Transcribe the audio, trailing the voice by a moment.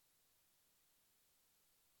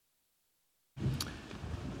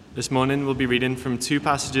This morning we'll be reading from two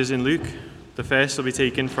passages in Luke. The first will be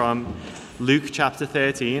taken from Luke chapter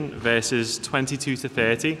 13, verses 22 to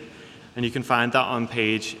 30, and you can find that on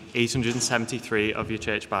page 873 of your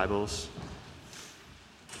church Bibles.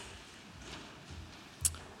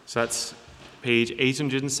 So that's page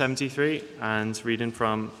 873 and reading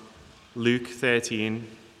from Luke 13,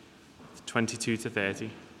 22 to 30.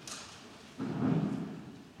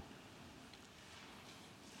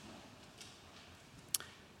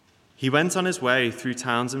 He went on his way through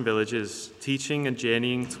towns and villages, teaching and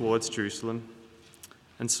journeying towards Jerusalem.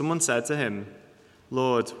 And someone said to him,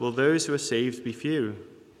 "Lord, will those who are saved be few?"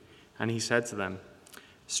 And he said to them,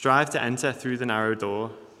 "Strive to enter through the narrow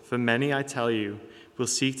door, for many, I tell you, will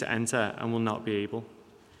seek to enter and will not be able.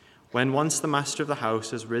 When once the master of the house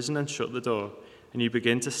has risen and shut the door, and you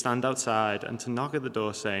begin to stand outside and to knock at the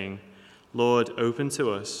door, saying, 'Lord, open to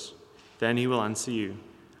us,' then he will answer you,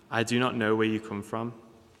 'I do not know where you come from.'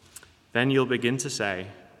 Then you'll begin to say,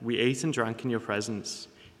 'We ate and drank in your presence,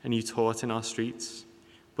 and you taught in our streets.'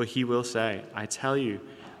 But he will say, 'I tell you,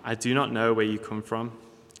 I do not know where you come from.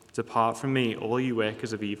 Depart from me, all you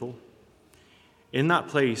workers of evil.' In that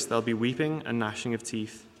place there'll be weeping and gnashing of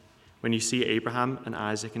teeth, when you see Abraham and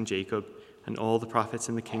Isaac and Jacob and all the prophets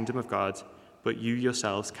in the kingdom of God, but you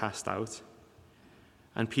yourselves cast out.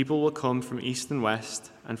 And people will come from east and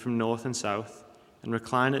west and from north and south, and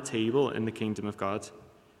recline at table in the kingdom of God.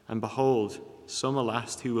 And behold, some are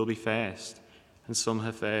last who will be first, and some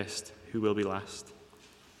are first who will be last."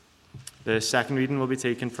 The second reading will be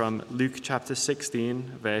taken from Luke chapter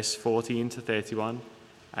 16, verse 14 to 31,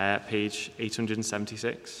 page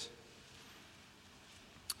 876.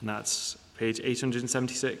 And that's page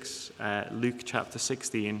 876, Luke chapter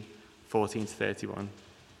 16, 14 to 31.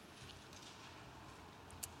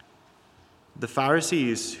 The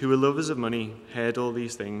Pharisees, who were lovers of money, heard all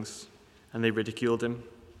these things, and they ridiculed him.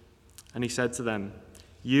 And he said to them,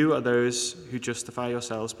 "You are those who justify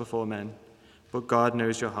yourselves before men, but God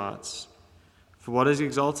knows your hearts. For what is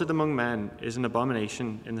exalted among men is an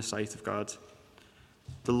abomination in the sight of God.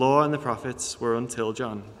 The law and the prophets were until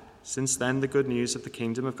John. Since then the good news of the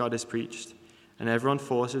kingdom of God is preached, and everyone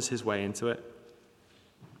forces his way into it.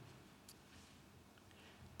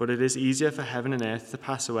 But it is easier for heaven and earth to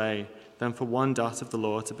pass away than for one dot of the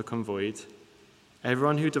law to become void.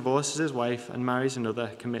 Everyone who divorces his wife and marries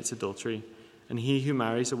another commits adultery, and he who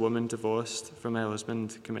marries a woman divorced from her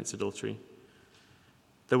husband commits adultery.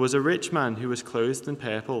 There was a rich man who was clothed in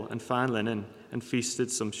purple and fine linen and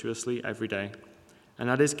feasted sumptuously every day. And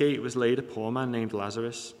at his gate was laid a poor man named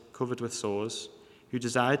Lazarus, covered with sores, who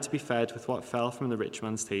desired to be fed with what fell from the rich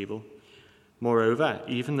man's table. Moreover,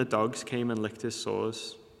 even the dogs came and licked his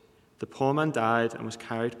sores. The poor man died and was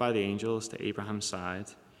carried by the angels to Abraham's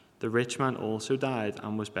side. The rich man also died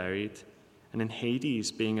and was buried. And in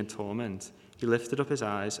Hades, being in torment, he lifted up his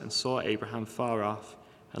eyes and saw Abraham far off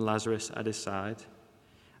and Lazarus at his side.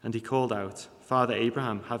 And he called out, 'Father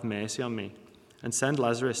Abraham, have mercy on me, and send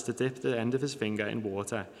Lazarus to dip the end of his finger in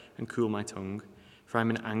water and cool my tongue, for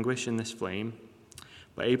I'm in anguish in this flame.'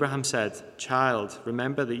 But Abraham said, 'Child,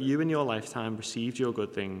 remember that you in your lifetime received your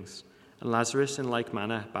good things, and Lazarus in like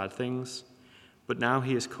manner bad things. But now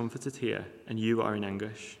he is comforted here, and you are in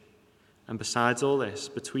anguish. And besides all this,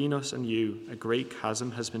 between us and you, a great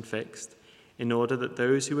chasm has been fixed, in order that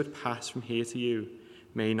those who would pass from here to you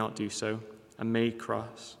may not do so, and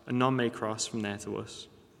none may cross from there to us.'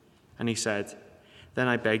 And he said, 'Then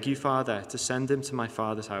I beg you, Father, to send him to my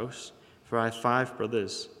father's house, for I have 5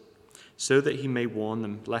 brothers, so that he may warn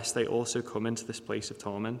them, lest they also come into this place of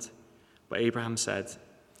torment.' But Abraham said,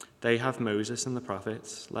 'They have Moses and the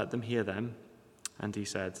prophets, let them hear them.' And he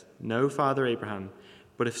said, 'No, Father Abraham,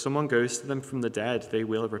 but if someone goes to them from the dead, they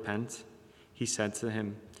will repent.' He said to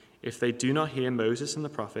him, 'If they do not hear Moses and the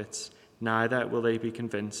prophets, neither will they be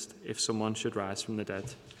convinced if someone should rise from the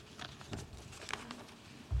dead.'"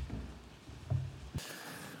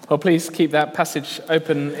 Well, please keep that passage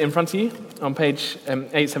open in front of you on page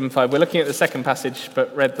 875. We're looking at the second passage,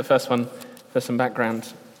 but read the first one for some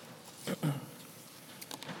background.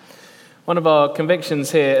 One of our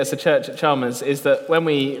convictions here as a church at Chalmers is that when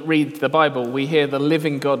we read the Bible, we hear the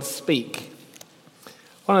living God speak.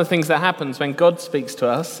 One of the things that happens when God speaks to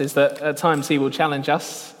us is that at times he will challenge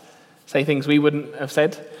us, say things we wouldn't have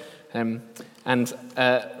said. And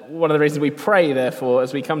one of the reasons we pray, therefore,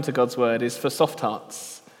 as we come to God's word is for soft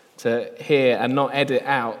hearts to hear and not edit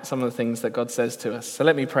out some of the things that God says to us. So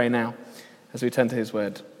let me pray now as we turn to his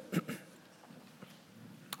word.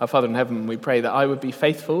 Our Father in heaven, we pray that I would be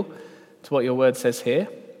faithful to what your word says here.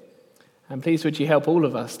 And please would you help all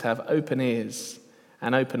of us to have open ears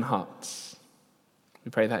and open hearts.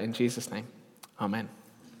 We pray that in Jesus' name. Amen.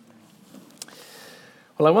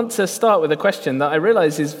 Well, I want to start with a question that I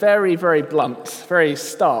realize is very, very blunt, very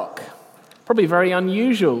stark, probably very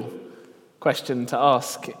unusual question to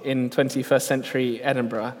ask in 21st century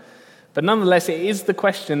Edinburgh. But nonetheless, it is the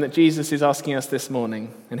question that Jesus is asking us this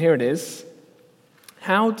morning. And here it is.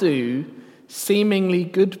 How do seemingly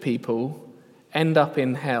good people end up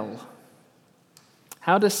in hell?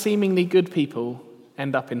 How do seemingly good people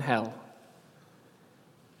end up in hell?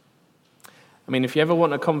 I mean, if you ever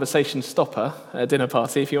want a conversation stopper at a dinner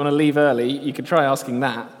party, if you want to leave early, you could try asking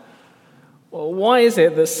that. Well, why is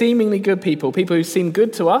it that seemingly good people who seem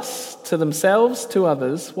good to us, to themselves, to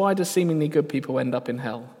others, why do seemingly good people end up in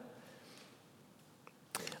hell?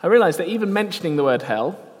 I realize that even mentioning the word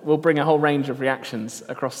hell will bring a whole range of reactions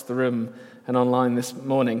across the room and online this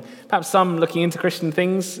morning. Perhaps some looking into Christian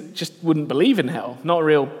things just wouldn't believe in hell, not a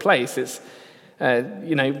real place. It's,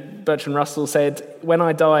 Bertrand Russell said, "When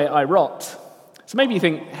I die, I rot." So maybe you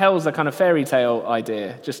think hell's a kind of fairy tale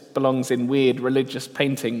idea, just belongs in weird religious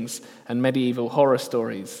paintings and medieval horror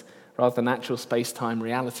stories, rather than actual space-time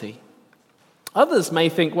reality. Others may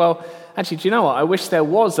think, well, actually, do you know what? I wish there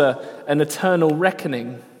was an eternal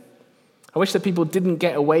reckoning. I wish that people didn't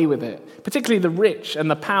get away with it, particularly the rich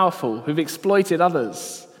and the powerful who've exploited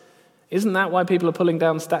others. Isn't that why people are pulling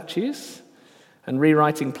down statues and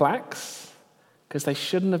rewriting plaques? Because they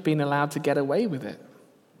shouldn't have been allowed to get away with it.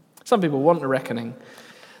 Some people want a reckoning.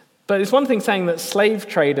 But it's one thing saying that slave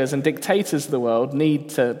traders and dictators of the world need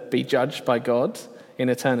to be judged by God in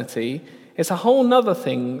eternity. It's a whole other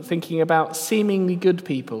thing thinking about seemingly good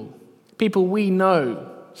people we know,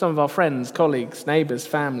 some of our friends, colleagues, neighbours,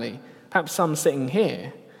 family, perhaps some sitting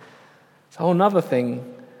here. It's a whole other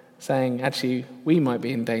thing saying, actually, we might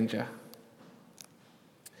be in danger.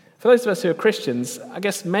 For those of us who are Christians, I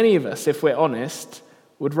guess many of us, if we're honest,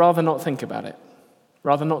 would rather not think about it,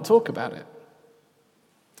 rather not talk about it.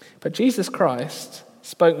 But Jesus Christ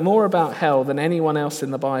spoke more about hell than anyone else in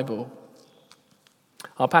the Bible.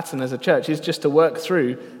 Our pattern as a church is just to work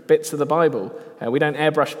through bits of the Bible. We don't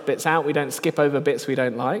airbrush bits out, we don't skip over bits we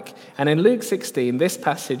don't like. And in Luke 16, this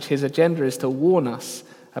passage, his agenda is to warn us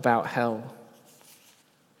about hell.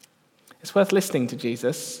 It's worth listening to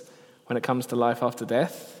Jesus when it comes to life after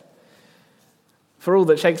death. For all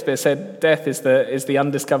that Shakespeare said, death is the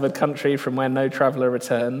undiscovered country from where no traveller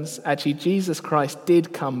returns, actually Jesus Christ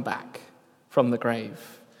did come back from the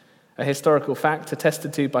grave. A historical fact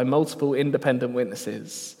attested to by multiple independent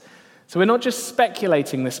witnesses. So we're not just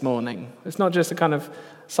speculating this morning. It's not just a kind of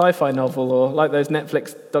sci-fi novel or like those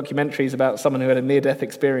Netflix documentaries about someone who had a near-death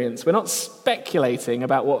experience. We're not speculating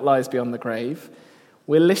about what lies beyond the grave.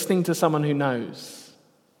 We're listening to someone who knows.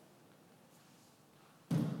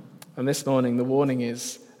 And this morning, the warning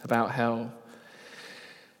is about hell.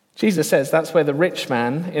 Jesus says that's where the rich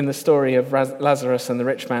man in the story of Lazarus and the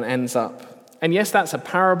rich man ends up. And yes, that's a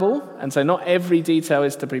parable, and so not every detail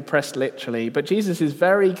is to be pressed literally, but Jesus is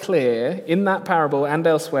very clear in that parable and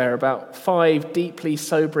elsewhere about 5 deeply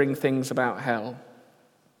sobering things about hell.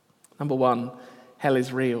 Number 1, hell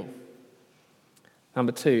is real.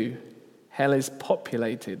 Number 2, hell is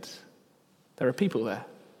populated. There are people there.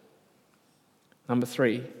 Number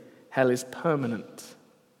 3, hell is permanent.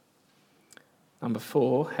 Number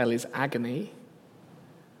 4, hell is agony.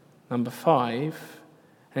 Number 5,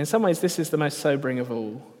 and in some ways this is the most sobering of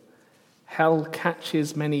all, hell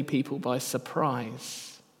catches many people by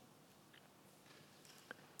surprise.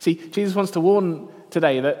 See, Jesus wants to warn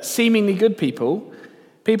today that seemingly good people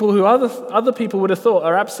who other people would have thought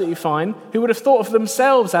are absolutely fine, who would have thought of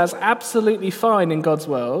themselves as absolutely fine in God's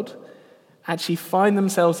world, actually find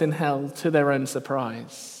themselves in hell to their own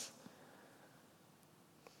surprise.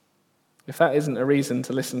 If that isn't a reason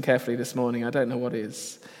to listen carefully this morning, I don't know what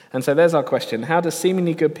is. And so there's our question. How do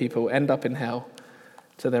seemingly good people end up in hell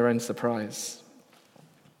to their own surprise?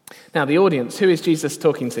 Now, the audience, who is Jesus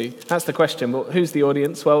talking to? That's the question. Well, who's the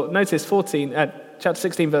audience? Well, notice chapter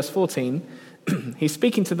 16, verse 14. He's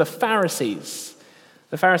speaking to the Pharisees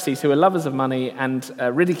who are lovers of money and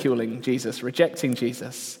ridiculing Jesus, rejecting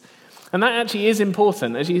Jesus. And that actually is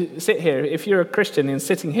important. As you sit here, if you're a Christian and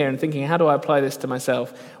sitting here and thinking, how do I apply this to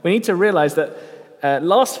myself? We need to realize that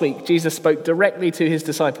last week, Jesus spoke directly to his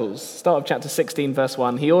disciples. Start of chapter 16, verse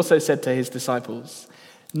 1. He also said to his disciples.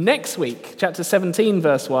 Next week, chapter 17,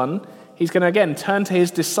 verse 1, he's going to again turn to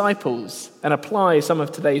his disciples and apply some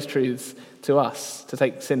of today's truths to us, to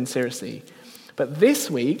take sin seriously. But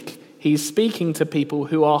this week, he's speaking to people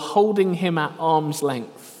who are holding him at arm's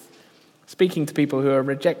length. Speaking to people who are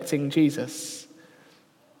rejecting Jesus.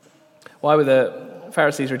 Why were the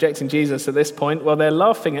Pharisees rejecting Jesus at this point? Well, they're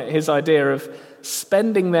laughing at his idea of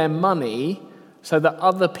spending their money so that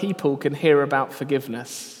other people can hear about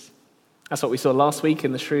forgiveness. That's what we saw last week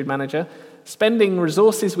in The Shrewd Manager. Spending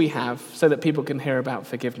resources we have so that people can hear about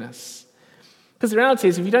forgiveness. Because the reality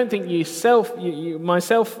is, if you don't think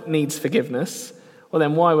myself needs forgiveness, well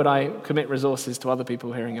then why would I commit resources to other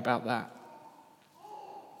people hearing about that?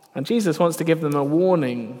 And Jesus wants to give them a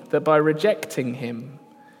warning that by rejecting him,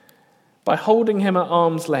 by holding him at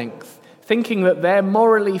arm's length, thinking that they're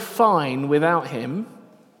morally fine without him,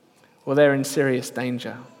 well, they're in serious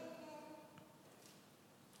danger.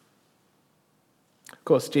 Of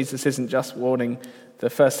course, Jesus isn't just warning the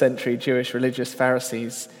first century Jewish religious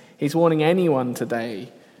Pharisees. He's warning anyone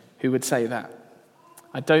today who would say that.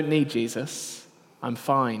 I don't need Jesus. I'm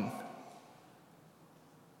fine.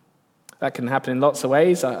 That can happen in lots of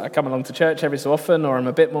ways. I come along to church every so often, or I'm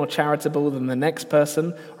a bit more charitable than the next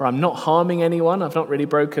person, or I'm not harming anyone. I've not really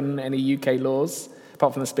broken any UK laws,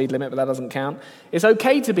 apart from the speed limit, but that doesn't count. It's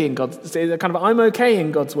okay to be in God's, I'm okay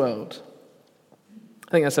in God's world.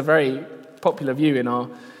 I think that's a very popular view in our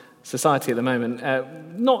society at the moment.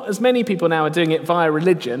 Not as many people now are doing it via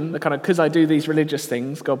religion, the kind of, because I do these religious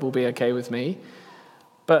things, God will be okay with me.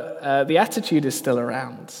 But the attitude is still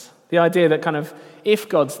around. The idea that kind of, if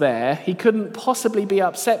God's there, he couldn't possibly be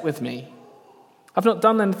upset with me. I've not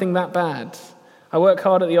done anything that bad. I work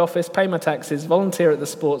hard at the office, pay my taxes, volunteer at the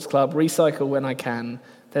sports club, recycle when I can.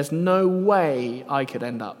 There's no way I could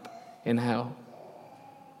end up in hell.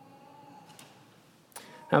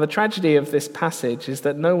 Now, the tragedy of this passage is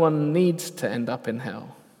that no one needs to end up in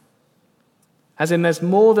hell. As in, there's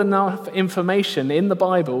more than enough information in the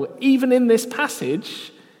Bible, even in this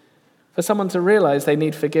passage, for someone to realize they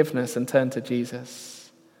need forgiveness and turn to Jesus.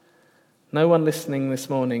 No one listening this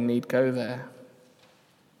morning need go there.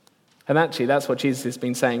 And actually, that's what Jesus has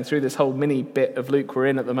been saying through this whole mini bit of Luke we're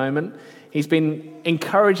in at the moment. He's been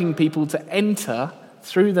encouraging people to enter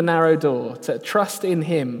through the narrow door, to trust in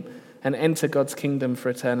him and enter God's kingdom for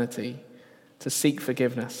eternity, to seek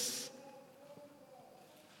forgiveness.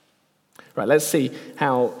 Right, let's see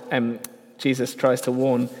how Jesus tries to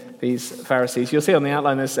warn these Pharisees. You'll see on the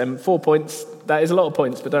outline there's 4 points. That is a lot of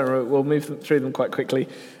points, but don't worry, we'll move through them quite quickly.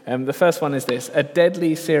 The first one is this: a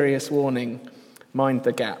deadly serious warning, mind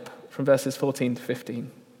the gap, from verses 14 to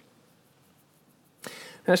 15.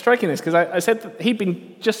 Now, it's striking this because I said that he'd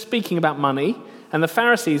been just speaking about money, and the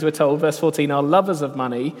Pharisees were told, verse 14, are lovers of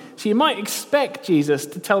money. So you might expect Jesus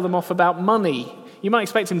to tell them off about money. You might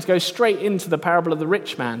expect him to go straight into the parable of the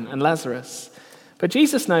rich man and Lazarus. But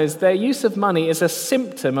Jesus knows their use of money is a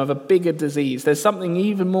symptom of a bigger disease. There's something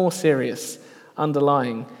even more serious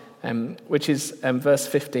underlying, which is verse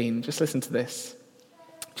 15. Just listen to this.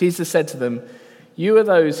 Jesus said to them, "You are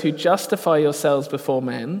those who justify yourselves before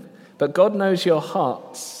men, but God knows your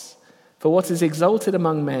hearts. For what is exalted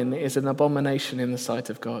among men is an abomination in the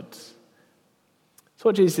sight of God." So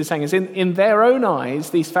what Jesus is saying is, in their own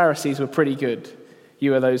eyes, these Pharisees were pretty good.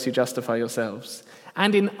 You are those who justify yourselves.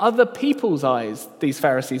 And in other people's eyes, these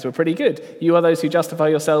Pharisees were pretty good. You are those who justify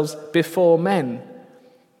yourselves before men.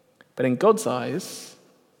 But in God's eyes,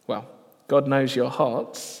 well, God knows your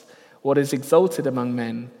hearts. What is exalted among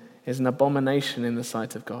men is an abomination in the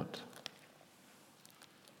sight of God.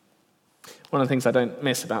 One of the things I don't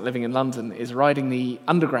miss about living in London is riding the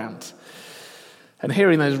underground and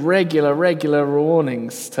hearing those regular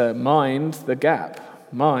warnings to mind the gap.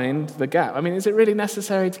 Mind the gap. I mean, is it really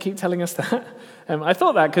necessary to keep telling us that? I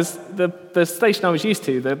thought that because the station I was used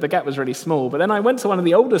to, the gap was really small. But then I went to one of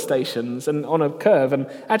the older stations and on a curve, and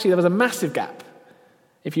actually there was a massive gap.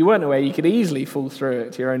 If you weren't aware, you could easily fall through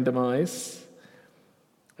it to your own demise.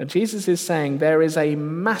 And Jesus is saying there is a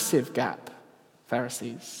massive gap,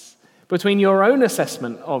 Pharisees, between your own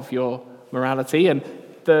assessment of your morality and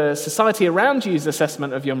the society around you's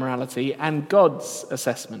assessment of your morality and God's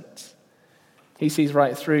assessment. He sees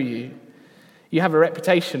right through you. You have a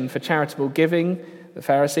reputation for charitable giving, the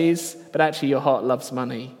Pharisees, but actually your heart loves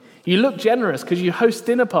money. You look generous because you host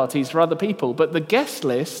dinner parties for other people, but the guest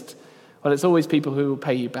list, well, it's always people who will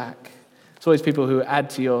pay you back. It's always people who add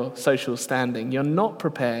to your social standing. You're not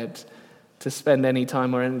prepared to spend any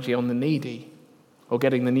time or energy on the needy or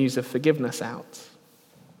getting the news of forgiveness out.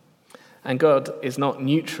 And God is not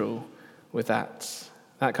neutral with that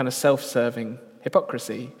kind of self-serving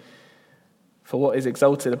hypocrisy. For what is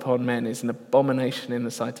exalted upon men is an abomination in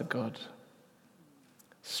the sight of God.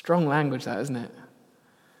 Strong language, that, isn't it?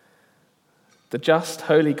 The just,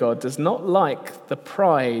 holy God does not like the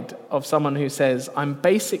pride of someone who says, I'm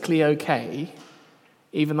basically okay,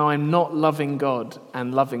 even though I'm not loving God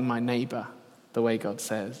and loving my neighbor the way God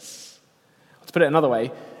says. To put it another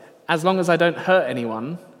way, as long as I don't hurt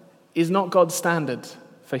anyone, is not God's standard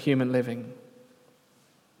for human living.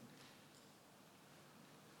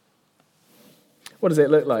 What does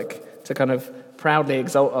it look like to kind of proudly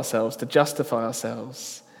exalt ourselves, to justify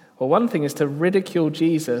ourselves. Well, one thing is to ridicule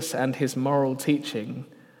Jesus and his moral teaching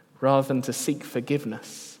rather than to seek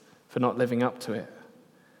forgiveness for not living up to it.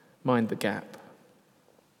 Mind the gap.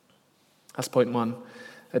 That's point one,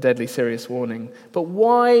 a deadly serious warning. But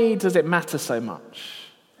why does it matter so much?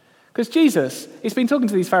 Because Jesus, he's been talking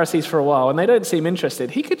to these Pharisees for a while and they don't seem interested.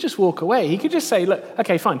 He could just walk away. He could just say, look,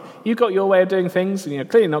 okay, fine, you've got your way of doing things and you're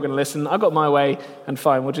clearly not going to listen. I've got my way and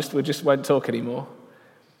fine, we just won't talk anymore.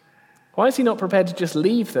 Why is he not prepared to just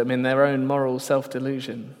leave them in their own moral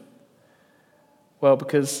self-delusion? Well,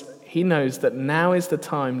 because he knows that now is the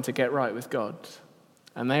time to get right with God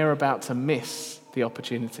and they are about to miss the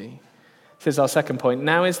opportunity. This is our second point.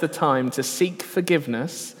 Now is the time to seek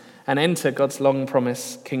forgiveness and enter God's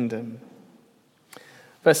long-promised kingdom.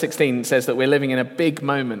 Verse 16 says that we're living in a big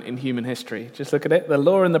moment in human history. Just look at it. The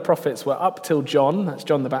law and the prophets were up till John, that's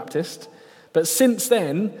John the Baptist. But since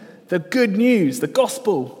then, the good news, the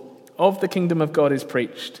gospel of the kingdom of God is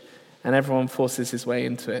preached, and everyone forces his way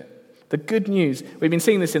into it. The good news, we've been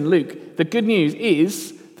seeing this in Luke, the good news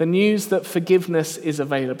is the news that forgiveness is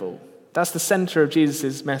available. That's the center of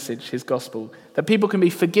Jesus' message, his gospel, that people can be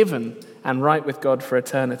forgiven and right with God for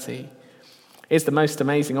eternity. It's the most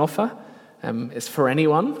amazing offer. It's for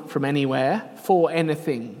anyone, from anywhere, for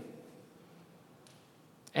anything.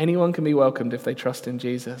 Anyone can be welcomed if they trust in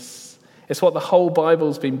Jesus. It's what the whole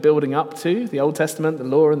Bible's been building up to, the Old Testament, the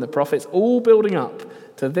law and the prophets, all building up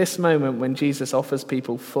to this moment when Jesus offers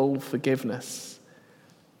people full forgiveness.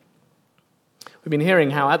 We've been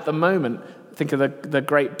hearing how at the moment, think of the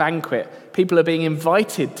great banquet, people are being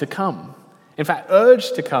invited to come. In fact,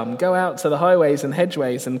 urged to come, go out to the highways and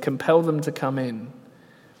hedgeways and compel them to come in.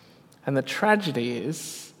 And the tragedy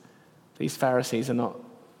is these Pharisees are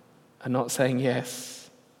not saying yes.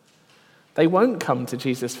 They won't come to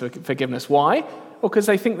Jesus for forgiveness. Why? Well, because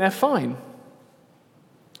they think they're fine.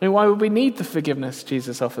 I mean, why would we need the forgiveness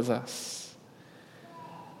Jesus offers us?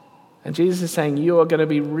 And Jesus is saying you are going to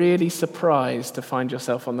be really surprised to find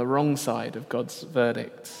yourself on the wrong side of God's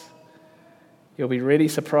verdict. You'll be really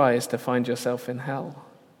surprised to find yourself in hell.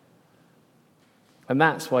 And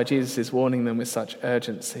that's why Jesus is warning them with such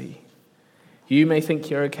urgency. You may think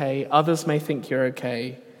you're okay, others may think you're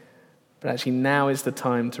okay, but actually now is the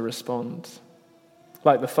time to respond.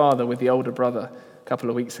 Like the father with the older brother a couple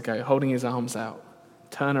of weeks ago, holding his arms out.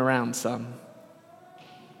 Turn around, son.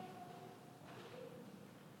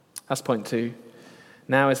 That's point two.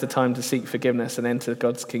 Now is the time to seek forgiveness and enter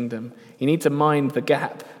God's kingdom. You need to mind the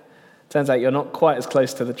gap. Turns out you're not quite as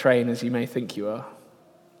close to the train as you may think you are.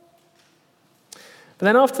 But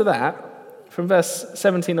then after that, from verse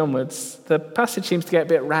 17 onwards, the passage seems to get a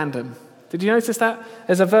bit random. Did you notice that?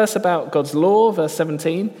 There's a verse about God's law, verse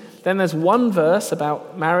 17. Then there's one verse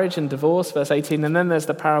about marriage and divorce, verse 18. And then there's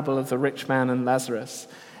the parable of the rich man and Lazarus.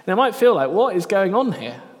 And it might feel like, what is going on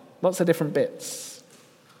here? Lots of different bits.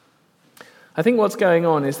 I think what's going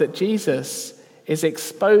on is that Jesus is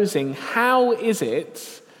exposing how is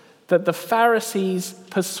it that the Pharisees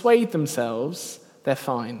persuade themselves they're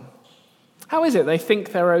fine. How is it they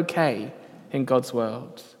think they're okay in God's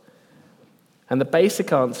world? And the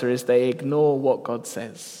basic answer is they ignore what God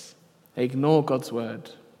says. They ignore God's word.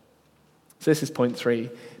 So this is point 3.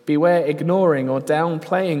 Beware ignoring or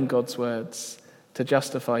downplaying God's words to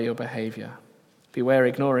justify your behavior. Beware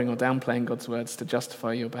ignoring or downplaying God's words to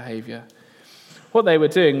justify your behavior. What they were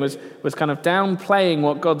doing was kind of downplaying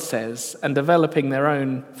what God says and developing their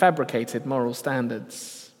own fabricated moral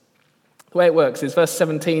standards. The way it works is verse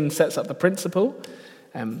 17 sets up the principle,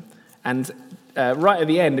 and right at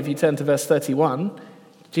the end, if you turn to verse 31,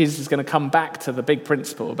 Jesus is going to come back to the big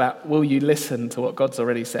principle about will you listen to what God's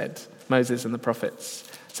already said, Moses and the prophets.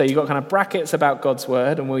 So you've got kind of brackets about God's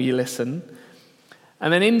word and will you listen.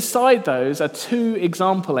 And then inside those are 2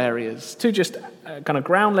 example areas, 2 just kind of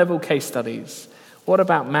ground level case studies. What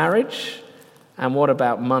about marriage and what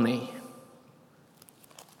about money?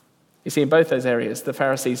 You see, in both those areas, the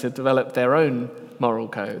Pharisees have developed their own moral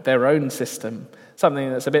code, their own system,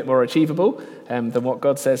 something that's a bit more achievable than what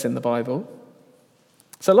God says in the Bible.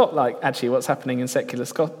 It's a lot like, actually, what's happening in secular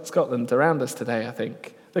Scotland around us today, I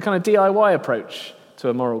think. The kind of DIY approach to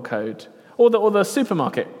a moral code. Or the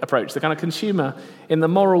supermarket approach, the kind of consumer in the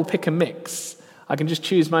moral pick and mix. I can just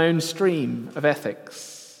choose my own stream of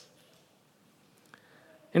ethics.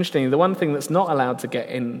 Interestingly, the one thing that's not allowed to get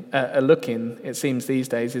in a look in, it seems these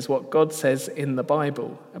days, is what God says in the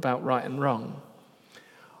Bible about right and wrong.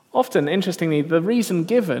 Often, interestingly, the reason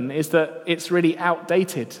given is that it's really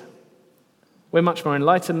outdated. We're much more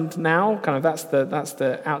enlightened now. Kind of that's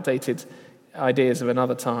the outdated ideas of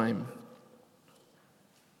another time.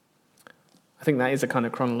 I think that is a kind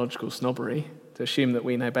of chronological snobbery, to assume that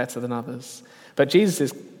we know better than others. But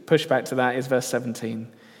Jesus' pushback to that is verse 17.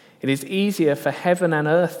 It is easier for heaven and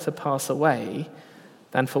earth to pass away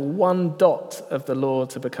than for one dot of the law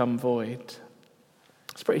to become void.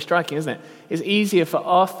 It's pretty striking, isn't it? It's easier for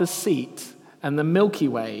Arthur's Seat and the Milky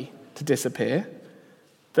Way to disappear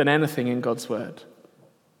than anything in God's word.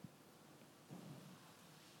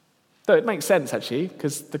 Though it makes sense, actually,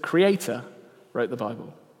 because the Creator wrote the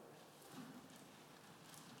Bible.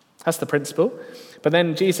 That's the principle. But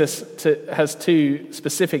then Jesus has two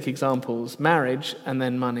specific examples, marriage and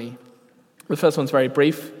then money. The first one's very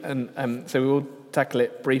brief, and so we will tackle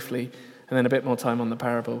it briefly, and then a bit more time on the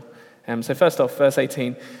parable. So first off, verse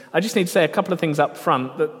 18. I just need to say a couple of things up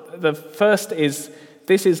front. The first is,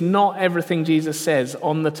 this is not everything Jesus says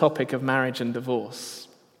on the topic of marriage and divorce.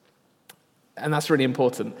 And that's really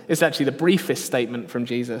important. It's actually the briefest statement from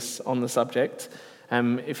Jesus on the subject.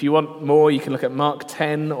 If you want more, you can look at Mark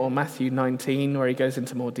 10 or Matthew 19, where he goes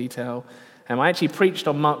into more detail. I actually preached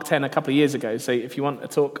on Mark 10 a couple of years ago, so if you want a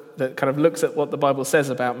talk that kind of looks at what the Bible says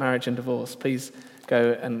about marriage and divorce, please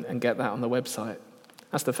go and get that on the website.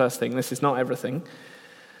 That's the first thing. This is not everything.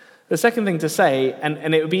 The second thing to say,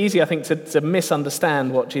 and it would be easy, I think, to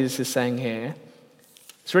misunderstand what Jesus is saying here.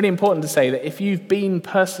 It's really important to say that if you've been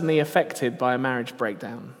personally affected by a marriage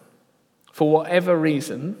breakdown, for whatever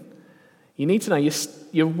reason, you need to know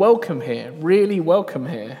you're welcome here, really welcome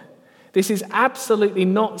here. This is absolutely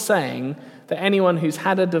not saying that anyone who's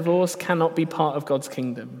had a divorce cannot be part of God's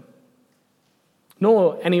kingdom,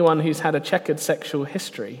 nor anyone who's had a checkered sexual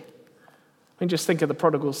history. I mean, just think of the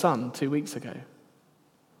prodigal son 2 weeks ago.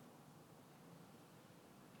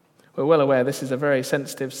 We're well aware this is a very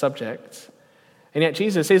sensitive subject, and yet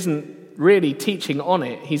Jesus isn't really teaching on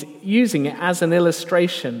it. He's using it as an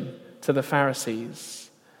illustration to the Pharisees.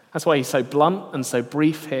 That's why he's so blunt and so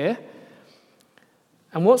brief here.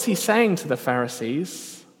 And what's he saying to the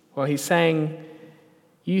Pharisees? Well, he's saying,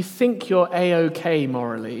 you think you're A-OK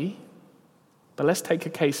morally, but let's take a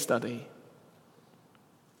case study.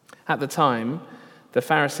 At the time, the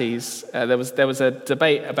Pharisees, there was a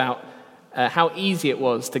debate about how easy it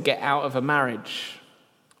was to get out of a marriage.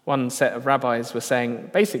 One set of rabbis were saying,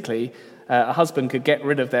 basically, a husband could get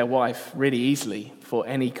rid of their wife really easily for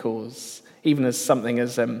any cause, even as something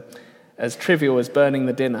as trivial as burning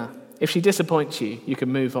the dinner. If she disappoints you, you can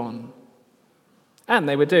move on. And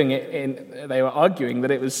they were doing it they were arguing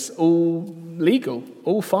that it was all legal,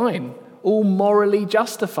 all fine, all morally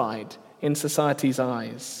justified in society's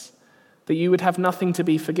eyes, that you would have nothing to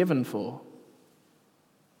be forgiven for.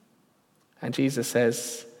 And Jesus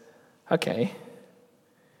says, okay,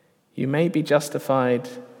 you may be justified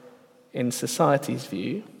in society's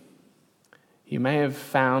view. You may have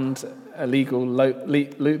found a legal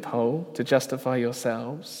loophole to justify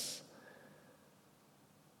yourselves.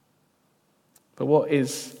 But what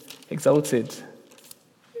is exalted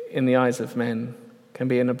in the eyes of men can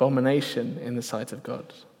be an abomination in the sight of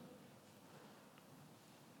God.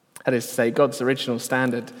 That is to say, God's original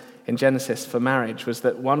standard in Genesis for marriage was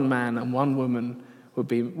that one man and one woman would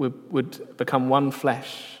become one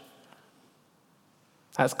flesh.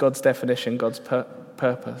 That's God's definition, God's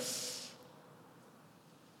purpose.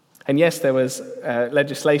 And yes, there was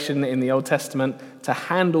legislation in the Old Testament to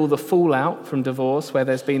handle the fallout from divorce where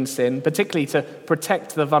there's been sin, particularly to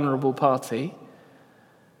protect the vulnerable party.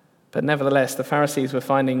 But nevertheless, the Pharisees were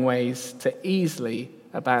finding ways to easily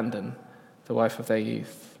abandon the wife of their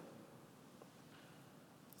youth.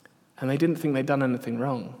 And they didn't think they'd done anything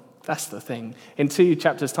wrong. That's the thing. In 2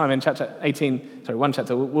 chapters' time, in chapter 18, one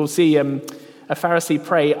chapter, we'll see a Pharisee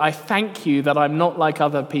pray, I thank you that I'm not like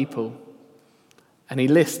other people. And he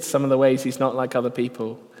lists some of the ways he's not like other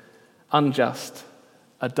people. Unjust,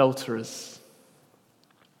 adulterers.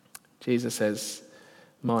 Jesus says,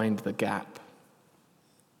 mind the gap.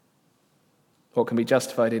 What can be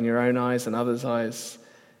justified in your own eyes and others' eyes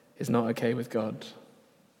is not okay with God.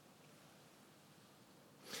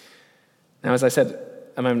 Now, as I said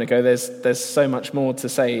a moment ago, there's so much more to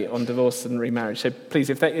say on divorce and remarriage. So please,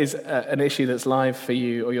 if that is an issue that's live for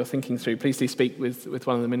you or you're thinking through, please do speak with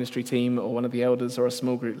one of the ministry team or one of the elders or a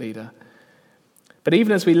small group leader. But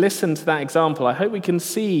even as we listen to that example, I hope we can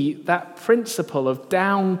see that principle of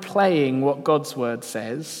downplaying what God's word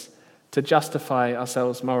says to justify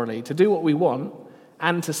ourselves morally, to do what we want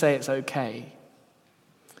and to say it's okay.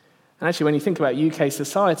 And actually, when you think about UK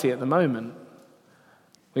society at the moment,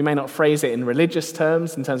 we may not phrase it in religious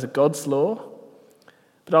terms, in terms of God's law,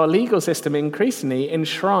 but our legal system increasingly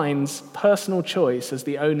enshrines personal choice as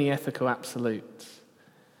the only ethical absolute.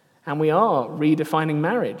 And we are redefining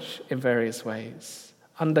marriage in various ways,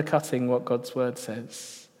 undercutting what God's word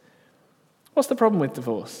says. What's the problem with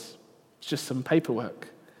divorce? It's just some paperwork.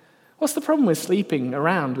 What's the problem with sleeping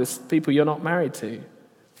around with people you're not married to?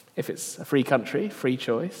 If it's a free country, free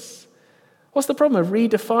choice. What's the problem of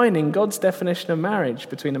redefining God's definition of marriage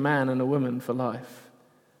between a man and a woman for life?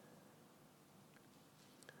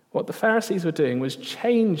 What the Pharisees were doing was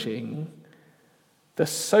changing the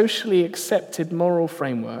socially accepted moral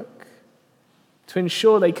framework to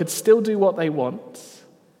ensure they could still do what they want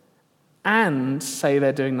and say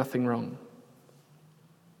they're doing nothing wrong.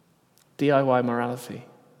 DIY morality.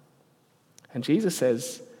 And Jesus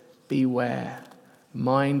says, beware,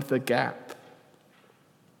 mind the gap.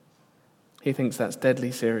 He thinks that's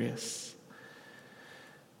deadly serious.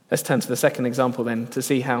 Let's turn to the second example then to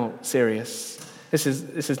see how serious. This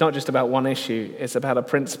is not just about one issue, it's about a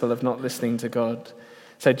principle of not listening to God.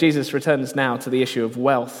 So Jesus returns now to the issue of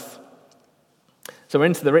wealth. So we're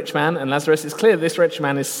into the rich man and Lazarus. It's clear this rich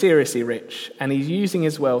man is seriously rich, and he's using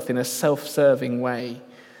his wealth in a self-serving way.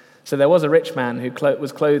 So there was a rich man who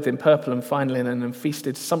was clothed in purple and fine linen and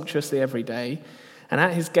feasted sumptuously every day. And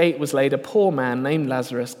at his gate was laid a poor man named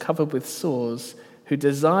Lazarus, covered with sores, who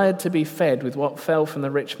desired to be fed with what fell from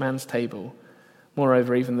the rich man's table.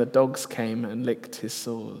 Moreover, even the dogs came and licked his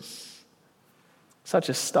sores. Such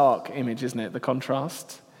a stark image, isn't it, the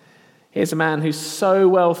contrast? Here's a man who's so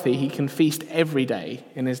wealthy he can feast every day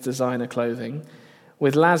in his designer clothing,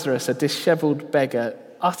 with Lazarus, a disheveled beggar,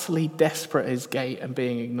 utterly desperate at his gate and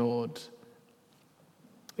being ignored.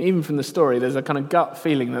 Even from the story, there's a kind of gut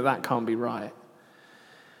feeling that can't be right.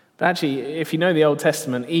 But actually, if you know the Old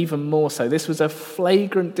Testament, even more so, this was a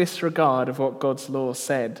flagrant disregard of what God's law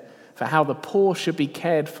said for how the poor should be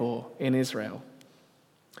cared for in Israel.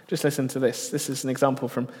 Just listen to this. This is an example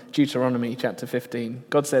from Deuteronomy chapter 15.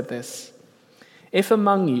 God said this: "If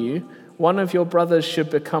among you one of your brothers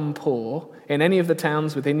should become poor in any of the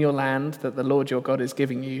towns within your land that the Lord your God is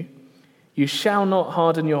giving you, you shall not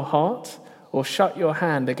harden your heart or shut your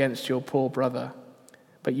hand against your poor brother,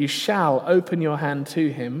 but you shall open your hand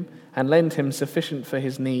to him and lend him sufficient for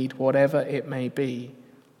his need, whatever it may be."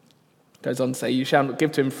 Goes on to say, "You shall not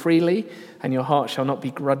give to him freely, and your heart shall not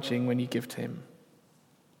be grudging when you give to him."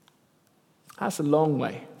 That's a long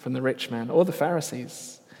way from the rich man or the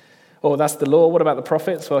Pharisees. Or that's the law. What about the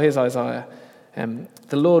prophets? Well, here's Isaiah.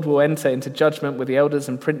 The Lord will enter into judgment with the elders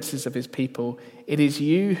and princes of his people. It is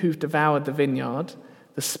you who've devoured the vineyard.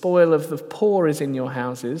 The spoil of the poor is in your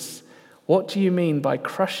houses. What do you mean by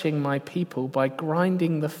crushing my people, by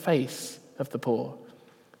grinding the face of the poor,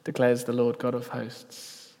 declares the Lord God of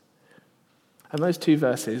hosts. And those two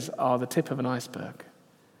verses are the tip of an iceberg.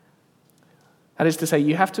 That is to say,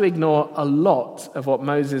 you have to ignore a lot of what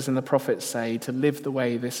Moses and the prophets say to live the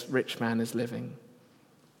way this rich man is living.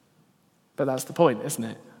 But that's the point, isn't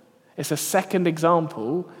it? It's a second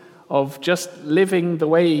example of just living the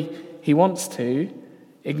way he wants to,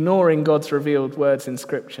 ignoring God's revealed words in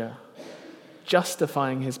Scripture,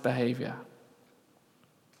 justifying his behavior.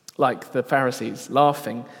 Like the Pharisees,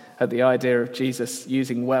 laughing at the idea of Jesus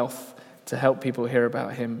using wealth to help people hear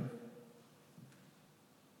about him.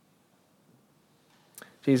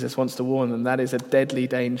 Jesus wants to warn them that is a deadly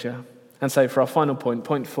danger. And so for our final point,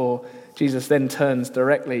 point 4, Jesus then turns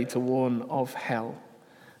directly to warn of hell.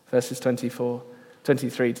 Verses 23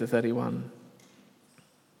 to 31.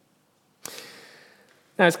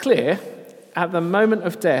 Now it's clear, at the moment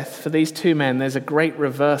of death for these two men, there's a great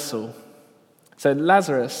reversal. So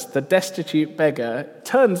Lazarus, the destitute beggar,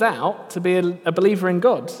 turns out to be a believer in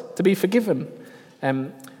God, to be forgiven.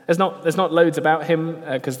 There's not loads about him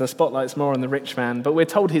because the spotlight's more on the rich man, but we're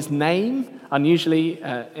told his name. Unusually,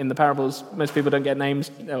 in the parables, most people don't get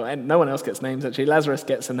names. No one else gets names, actually. Lazarus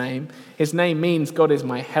gets a name. His name means God is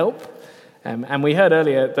my help. And we heard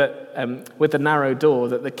earlier that with the narrow door,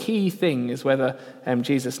 that the key thing is whether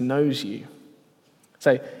Jesus knows you.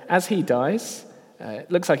 So as he dies,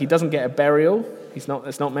 it looks like he doesn't get a burial. It's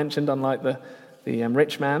not mentioned, unlike the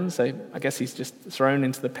rich man, so I guess he's just thrown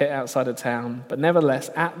into the pit outside of town. But nevertheless,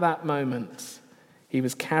 at that moment, he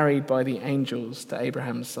was carried by the angels to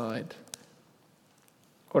Abraham's side.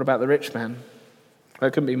 What about the rich man? Well,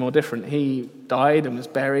 it couldn't be more different. He died and was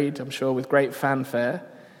buried, I'm sure, with great fanfare.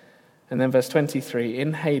 And then verse 23,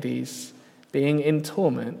 in Hades, being in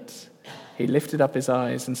torment, he lifted up his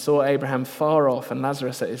eyes and saw Abraham far off and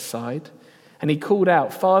Lazarus at his side. And he called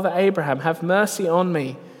out, "Father Abraham, have mercy on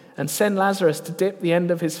me, and send Lazarus to dip the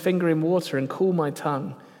end of his finger in water and cool my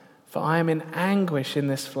tongue, for I am in anguish in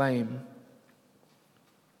this flame."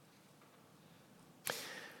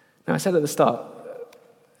 Now, I said at the start,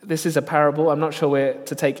 this is a parable. I'm not sure we're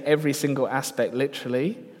to take every single aspect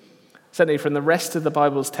literally. Certainly from the rest of the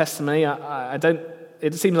Bible's testimony, I don't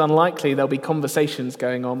it seems unlikely there'll be conversations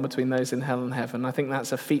going on between those in hell and heaven. I think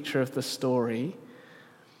that's a feature of the story.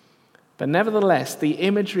 But nevertheless, the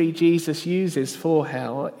imagery Jesus uses for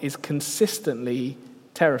hell is consistently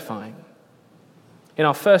terrifying. In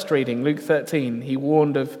our first reading, Luke 13, he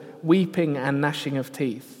warned of weeping and gnashing of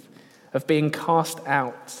teeth, of being cast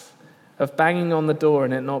out, of banging on the door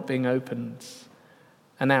and it not being opened.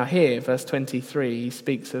 And now here, verse 23, he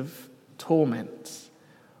speaks of torment.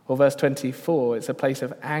 Or verse 24, it's a place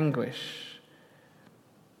of anguish.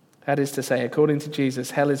 That is to say, according to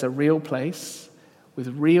Jesus, hell is a real place with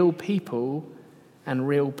real people and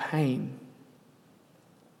real pain.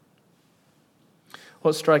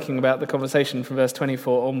 What's striking about the conversation from verse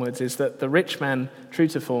 24 onwards is that the rich man, true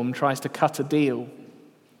to form, tries to cut a deal.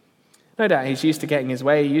 No doubt he's used to getting his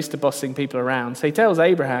way, used to bossing people around. So he tells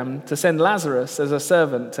Abraham to send Lazarus as a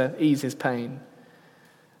servant to ease his pain.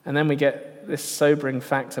 And then we get this sobering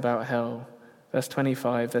fact about hell. Verse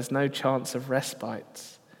 25, there's no chance of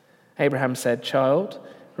respite. Abraham said, "Child,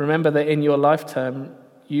 remember that in your lifetime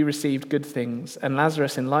you received good things, and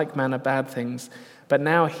Lazarus in like manner bad things. But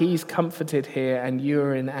now he's comforted here, and you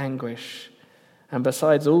are in anguish. And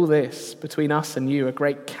besides all this, between us and you, a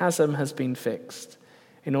great chasm has been fixed,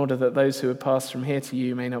 in order that those who have passed from here to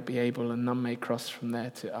you may not be able, and none may cross from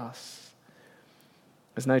there to us."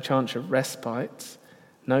 There's no chance of respite,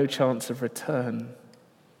 no chance of return.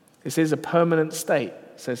 This is a permanent state,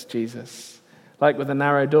 says Jesus. Like with a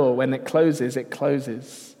narrow door, when it closes, it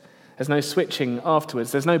closes. There's no switching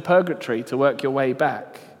afterwards. There's no purgatory to work your way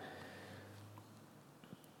back.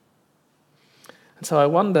 And so I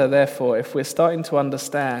wonder, therefore, if we're starting to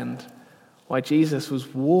understand why Jesus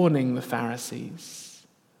was warning the Pharisees.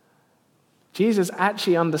 Jesus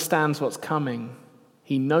actually understands what's coming.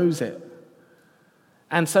 He knows it.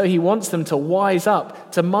 And so he wants them to wise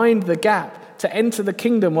up, to mind the gap, to enter the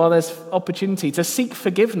kingdom while there's opportunity, to seek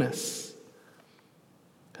forgiveness.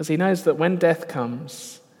 Because he knows that when death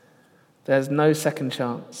comes, there's no second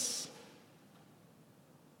chance.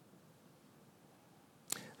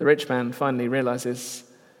 The rich man finally realizes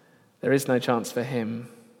there is no chance for him.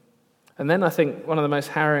 And then I think one of the most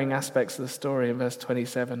harrowing aspects of the story in verse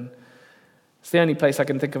 27, it's the only place I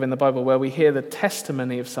can think of in the Bible where we hear the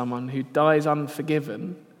testimony of someone who dies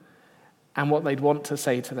unforgiven and what they'd want to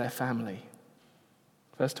say to their family.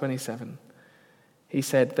 Verse 27, he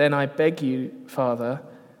said, "Then I beg you, Father,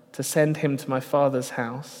 to send him to my father's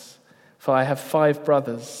house, for I have 5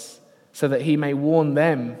 brothers, so that he may warn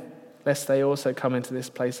them, lest they also come into this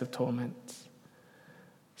place of torment."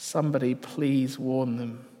 Somebody please warn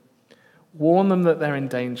them. Warn them that they're in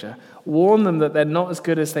danger. Warn them that they're not as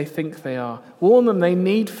good as they think they are. Warn them they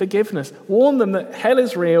need forgiveness. Warn them that hell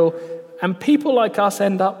is real and people like us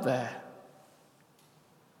end up there.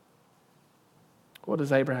 What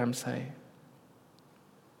does Abraham say?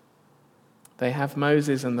 They have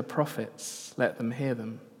Moses and the prophets, let them hear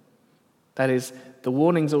them. That is, the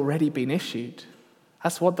warning's already been issued.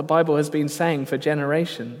 That's what the Bible has been saying for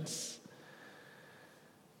generations.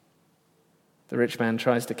 The rich man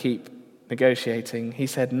tries to keep negotiating. He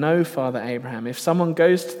said, "No, Father Abraham, if someone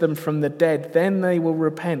goes to them from the dead, then they will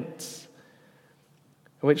repent."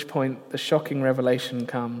 At which point the shocking revelation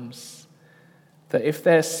comes that if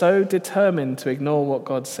they're so determined to ignore what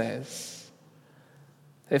God says,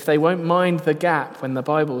 if they won't mind the gap when the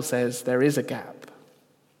Bible says there is a gap,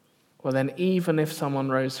 well then even if someone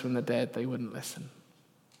rose from the dead, they wouldn't listen.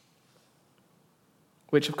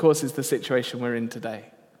 Which of course is the situation we're in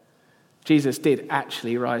today. Jesus did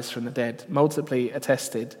actually rise from the dead, multiply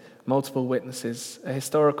attested, multiple witnesses, a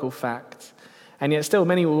historical fact, and yet still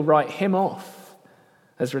many will write him off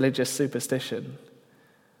as religious superstition.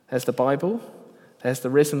 There's the Bible, there's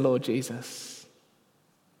the risen Lord Jesus.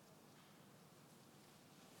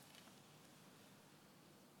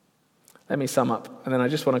 Let me sum up, and then I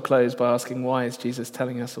just want to close by asking, why is Jesus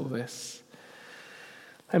telling us all this?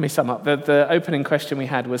 Let me sum up. The opening question we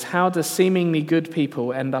had was, how do seemingly good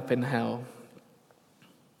people end up in hell?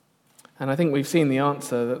 And I think we've seen the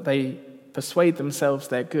answer, that they persuade themselves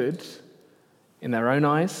they're good in their own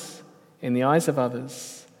eyes, in the eyes of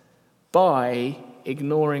others, by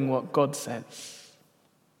ignoring what God says,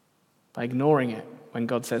 by ignoring it when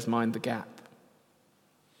God says, mind the gap.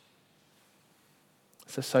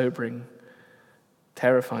 It's a sobering,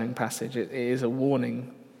 terrifying passage. It is a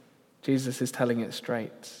warning. Jesus is telling it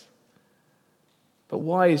straight. But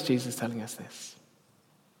why is Jesus telling us this?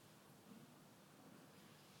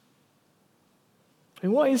 I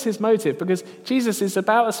mean, what is his motive? Because Jesus is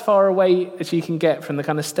about as far away as you can get from the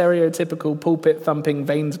kind of stereotypical pulpit-thumping,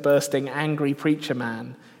 veins-bursting, angry preacher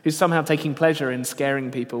man who's somehow taking pleasure in scaring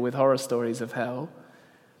people with horror stories of hell.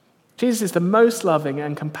 Jesus is the most loving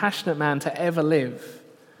and compassionate man to ever live.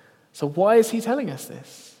 So why is he telling us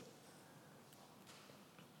this?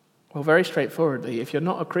 Well, very straightforwardly, if you're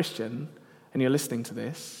not a Christian and you're listening to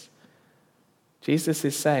this, Jesus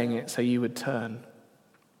is saying it so you would turn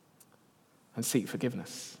and seek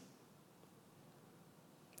forgiveness.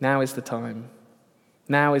 Now is the time.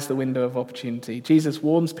 Now is the window of opportunity. Jesus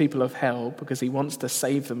warns people of hell because he wants to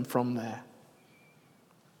save them from there.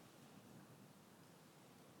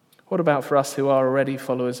 What about for us who are already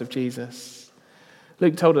followers of Jesus?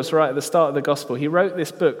 Luke told us right at the start of the gospel, he wrote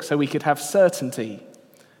this book so we could have certainty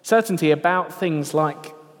about things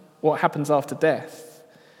like what happens after death.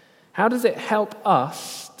 How does it help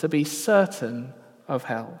us to be certain of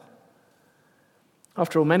hell?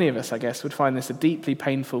 After all, many of us, I guess, would find this a deeply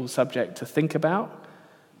painful subject to think about,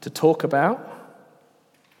 to talk about.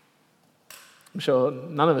 I'm sure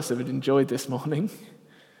none of us have enjoyed this morning.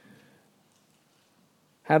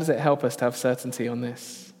 How does it help us to have certainty on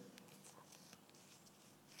this?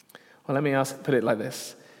 Well, let me put it like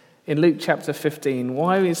this. In Luke chapter 15,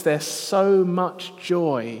 why is there so much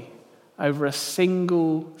joy over a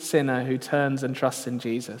single sinner who turns and trusts in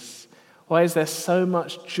Jesus? Why is there so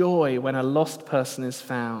much joy when a lost person is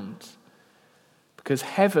found? Because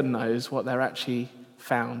heaven knows what they're actually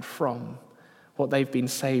found from, what they've been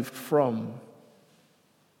saved from.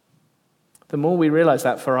 The more we realize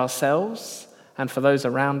that for ourselves and for those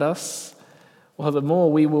around us, well, the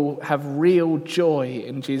more we will have real joy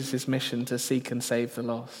in Jesus' mission to seek and save the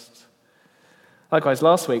lost. Likewise,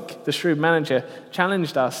 last week, the shrewd manager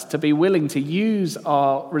challenged us to be willing to use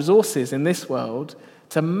our resources in this world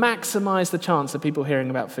to maximize the chance of people hearing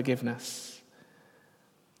about forgiveness.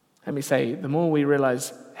 Let me say, the more we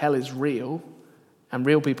realize hell is real and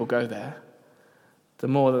real people go there, the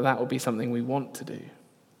more that will be something we want to do.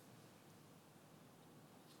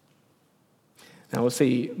 Now, we'll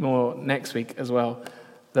see more next week as well,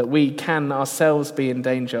 that we can ourselves be in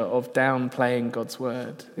danger of downplaying God's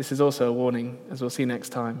word. This is also a warning, as we'll see next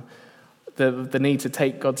time, the need to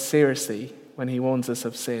take God seriously when he warns us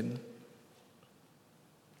of sin.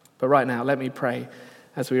 But right now, let me pray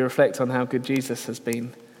as we reflect on how good Jesus has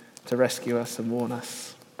been to rescue us and warn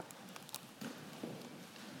us.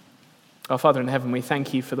 Our Father in heaven, we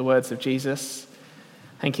thank you for the words of Jesus.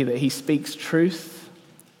 Thank you that he speaks truth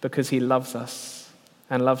because he loves us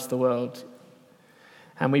and loves the world.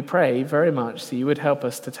 And we pray very much that you would help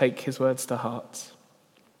us to take his words to heart.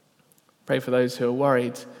 Pray for those who are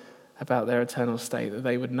worried about their eternal state, that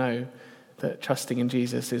they would know that trusting in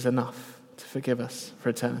Jesus is enough to forgive us for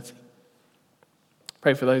eternity.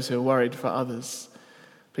 Pray for those who are worried for others.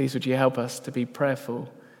 Please would you help us to be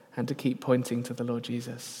prayerful and to keep pointing to the Lord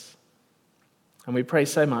Jesus. And we pray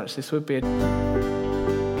so much this would be a